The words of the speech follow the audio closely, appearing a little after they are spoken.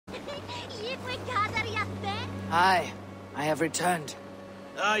Aye, I have returned.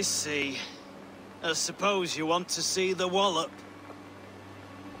 I see. I suppose you want to see the Wallop.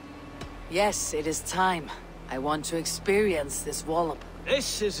 Yes, it is time. I want to experience this Wallop.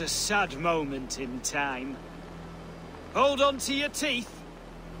 This is a sad moment in time. Hold on to your teeth.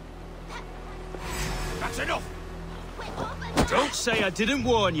 That's enough! Don't say I didn't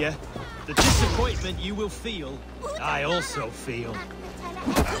warn you. The disappointment you will feel, I also feel.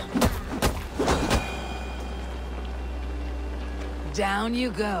 Down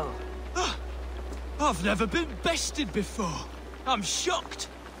you go. I've never been bested before. I'm shocked.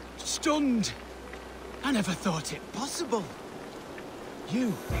 Stunned. I never thought it possible.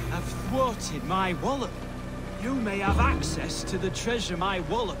 You have thwarted my Wallop. You may have access to the treasure my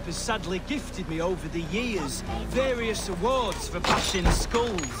Wallop has sadly gifted me over the years. Various awards for bashing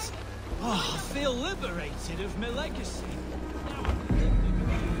skulls. Oh, I feel liberated of my legacy.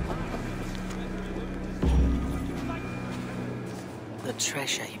 The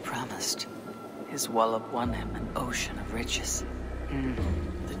treasure he promised. His Wallop won him an ocean of riches.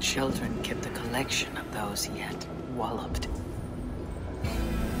 The children kept a collection of those he had walloped.